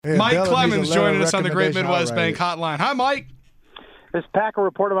Yeah, Mike Della needs Clemens a letter joining of us on the Great recommendation. Midwest All Bank right. Hotline. Hi, Mike. This Packer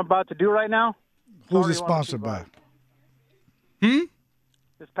report I'm about to do right now. Who's it sponsored by?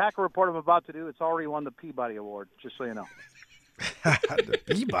 This Packer report I'm about to do, it's already won the Peabody Award, just so you know. The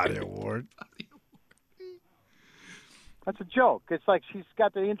Peabody Award. That's a joke. It's like she's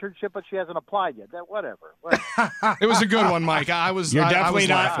got the internship, but she hasn't applied yet. Whatever. It was a good one, Mike.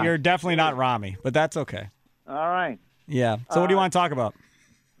 You're definitely not Rami, but that's okay. All right. Yeah. So what do you want to talk about?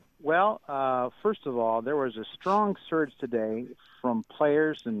 Well, first of all, there was a strong surge today from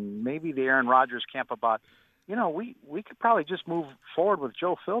players and maybe the Aaron Rodgers camp about, we could probably just move forward with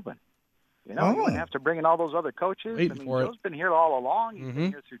Joe Philbin. You wouldn't have to bring in all those other coaches. Joe's been here all along. He's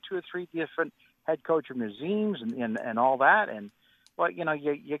been here through 2 or 3 different head coach regimes and all that. And, well,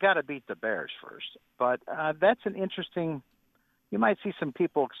 you got to beat the Bears first. But that's an interesting – you might see some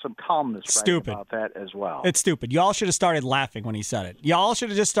columnists writing about that as well. It's stupid. Y'all should have started laughing when he said it. Y'all should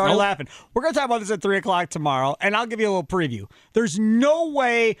have just started laughing. We're going to talk about this at 3 o'clock tomorrow, and I'll give you a little preview. There's no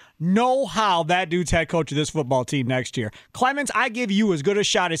way, no how that dude's head coach of this football team next year. Clemens, I give you as good a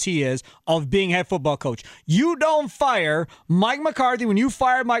shot as he is of being head football coach. You don't fire Mike McCarthy when you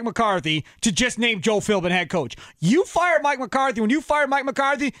fired Mike McCarthy to just name Joe Philbin head coach. You fired Mike McCarthy when you fired Mike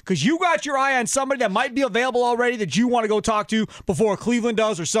McCarthy because you got your eye on somebody that might be available already that you want to go talk to before Cleveland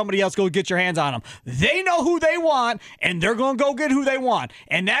does or somebody else go get your hands on them. They know who they want, and they're going to go get who they want.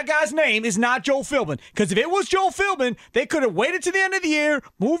 And that guy's name is not Joe Philbin. Because if it was Joe Philbin, they could have waited to the end of the year,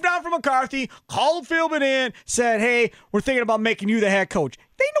 moved on from McCarthy, called Philbin in, said, hey, we're thinking about making you the head coach.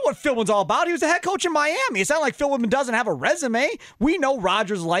 They know what Philbin's all about. He was the head coach in Miami. It's not like Philbin doesn't have a resume. We know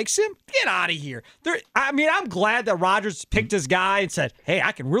Rodgers likes him. Get out of here. I'm glad that Rodgers picked his guy and said, hey,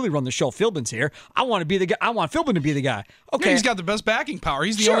 I can really run the show. Philbin's here. I want to be the guy. I want Philbin to be the guy. Okay. Yeah, he's got the best backing power.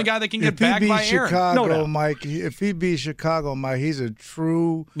 He's the only guy that can get backed by Aaron. Chicago, Mike, if he beats Chicago, Mike, he's a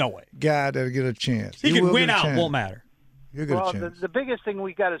true guy that'll get a chance. He can win out. Won't matter. He'll get a chance. The biggest thing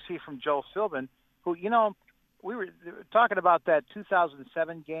we got to see from Joe Philbin, who, we were talking about that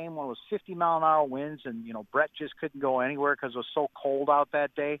 2007 game when it was 50-mile-an-hour winds and, Brett just couldn't go anywhere because it was so cold out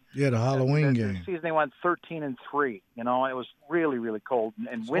that day. Yeah, the Halloween game. The season they went 13-3. It was really, really cold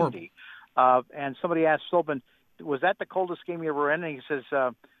and windy. And somebody asked Philbin, was that the coldest game you ever were in? And he says,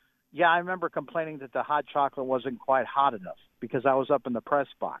 yeah, I remember complaining that the hot chocolate wasn't quite hot enough because I was up in the press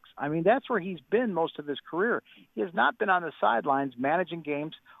box. I mean, that's where he's been most of his career. He has not been on the sidelines managing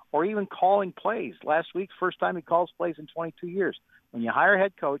games or even calling plays. Last week, first time he calls plays in 22 years. When you hire a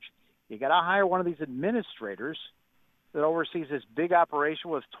head coach, you got to hire one of these administrators that oversees this big operation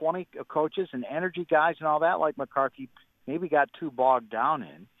with 20 coaches and energy guys and all that, like McCarthy maybe got too bogged down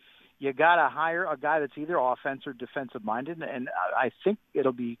in. You got to hire a guy that's either offense or defensive minded, and I think it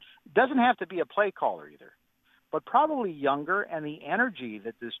doesn't have to be a play caller either, but probably younger and the energy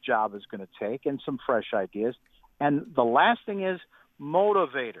that this job is going to take and some fresh ideas. And the last thing is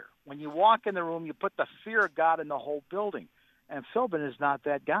motivator. When you walk in the room, you put the fear of God in the whole building. And Philbin is not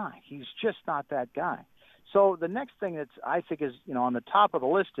that guy. He's just not that guy. So the next thing that's I think is on the top of the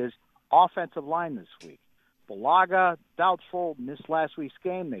list is offensive line this week. Bulaga, doubtful, missed last week's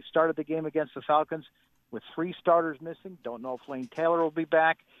game. They started the game against the Falcons with 3 starters missing. Don't know if Lane Taylor will be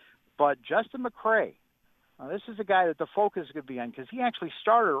back. But Justin McCray, this is a guy that the focus could be on because he actually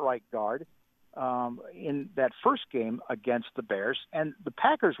started right guard in that first game against the Bears, and the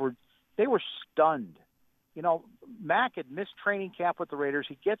Packers were stunned. Mack had missed training camp with the Raiders.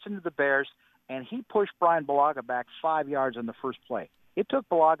 He gets into the Bears, and he pushed Brian Bulaga back 5 yards on the first play. It took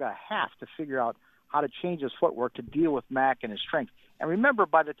Bulaga a half to figure out how to change his footwork to deal with Mack and his strength. And remember,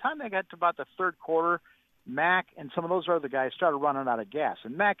 by the time they got to about the third quarter, Mack and some of those other guys started running out of gas.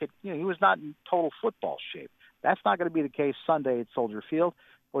 And Mack, he was not in total football shape. That's not going to be the case Sunday at Soldier Field.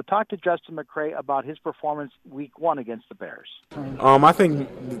 We'll talk to Justin McCray about his performance week 1 against the Bears. I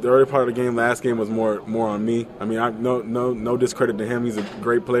think the early part of the game, last game, was more on me. I mean, no discredit to him. He's a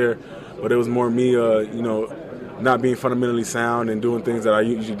great player, but it was more me, not being fundamentally sound and doing things that I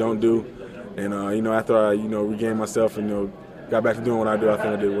usually don't do. And, after I, regained myself and, got back to doing what I do, I think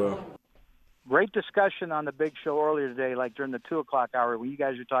I did well. Great discussion on the big show earlier today, like during the 2 o'clock hour, when you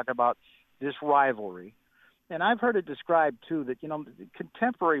guys were talking about this rivalry. And I've heard it described, too, that,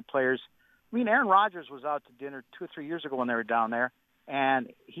 contemporary players, Aaron Rodgers was out to dinner 2 or 3 years ago when they were down there,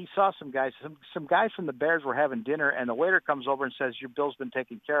 and he saw some guys from the Bears were having dinner, and the waiter comes over and says, your bill's been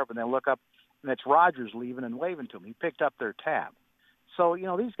taken care of, and they look up, and it's Rodgers leaving and waving to him. He picked up their tab. So,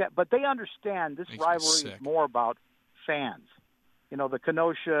 these guys, but they understand this rivalry is more about fans. The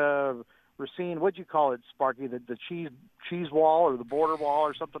Kenosha, Racine, what'd you call it, Sparky, the cheese wall or the border wall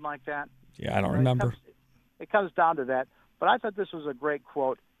or something like that? Yeah, I don't remember. It comes down to that. But I thought this was a great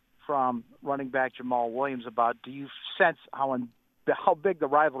quote. from running back Jamal Williams about, do you sense how big the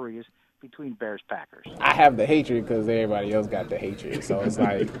rivalry is between Bears-Packers? I have the hatred because everybody else got the hatred, so it's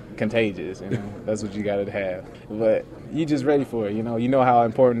like contagious. That's what you got to have. But you just ready for it. You know how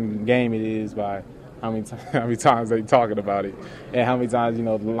important game it is by how many times they talking about it, and how many times the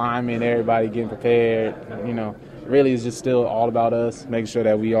linemen, everybody getting prepared. Really it's just still all about us, making sure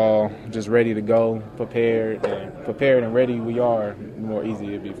that we all just ready to go, prepared and ready we are, the more easy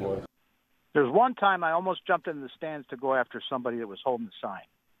it'd be for us. There's one time I almost jumped into the stands to go after somebody that was holding the sign.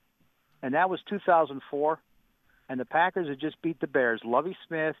 And that was 2004, and the Packers had just beat the Bears, Lovie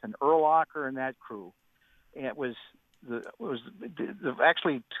Smith and Earl Ocker and that crew. And it was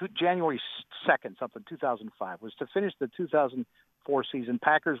actually January 2nd, 2005, was to finish the 2004 season.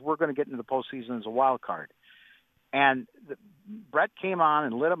 Packers were going to get into the postseason as a wild card. And Brett came on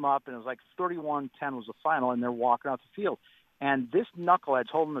and lit them up, and it was like 31-10 was the final, and they're walking out the field. And this knucklehead's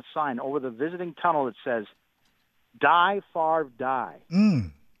holding the sign over the visiting tunnel that says, "Die, Favre, die."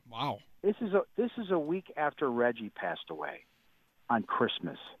 Wow. This is a week after Reggie passed away on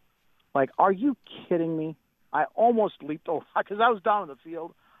Christmas. Like, are you kidding me? I almost leaped over because I was down in the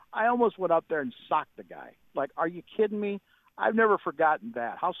field. I almost went up there and socked the guy. Like, are you kidding me? I've never forgotten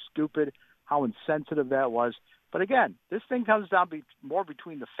that. How stupid, how insensitive that was. But again, this thing comes down more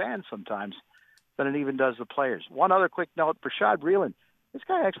between the fans sometimes than it even does the players. One other quick note, Bashaud Breeland, this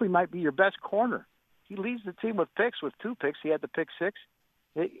guy actually might be your best corner. He leads the team with picks, with 2 picks. He had the pick 6.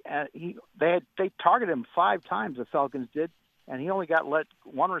 They targeted him 5 times, the Falcons did, and he only got let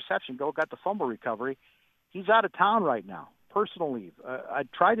 1 reception go, got the fumble recovery. He's out of town right now, personal leave. I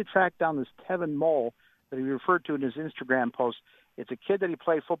tried to track down this Tevin Mole that he referred to in his Instagram post. It's a kid that he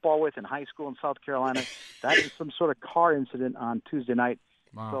played football with in high school in South Carolina. That is some sort of car incident on Tuesday night.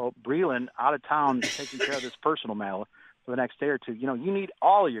 Wow. So Breeland out of town taking care of this personal matter for the next day or two. You need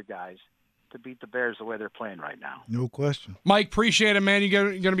all of your guys to beat the Bears the way they're playing right now. No question. Mike, appreciate it, man.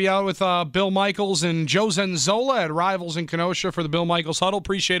 You're going to be out with Bill Michaels and Joe Zenzola at Rivals in Kenosha for the Bill Michaels Huddle.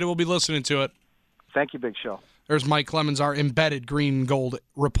 Appreciate it. We'll be listening to it. Thank you, Big Show. There's Mike Clemens, our embedded green and gold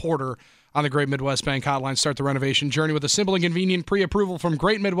reporter on the Great Midwest Bank Hotline. Start the renovation journey with a simple and convenient pre-approval from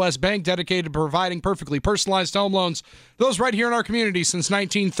Great Midwest Bank, dedicated to providing perfectly personalized home loans. Those right here in our community since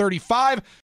 1935.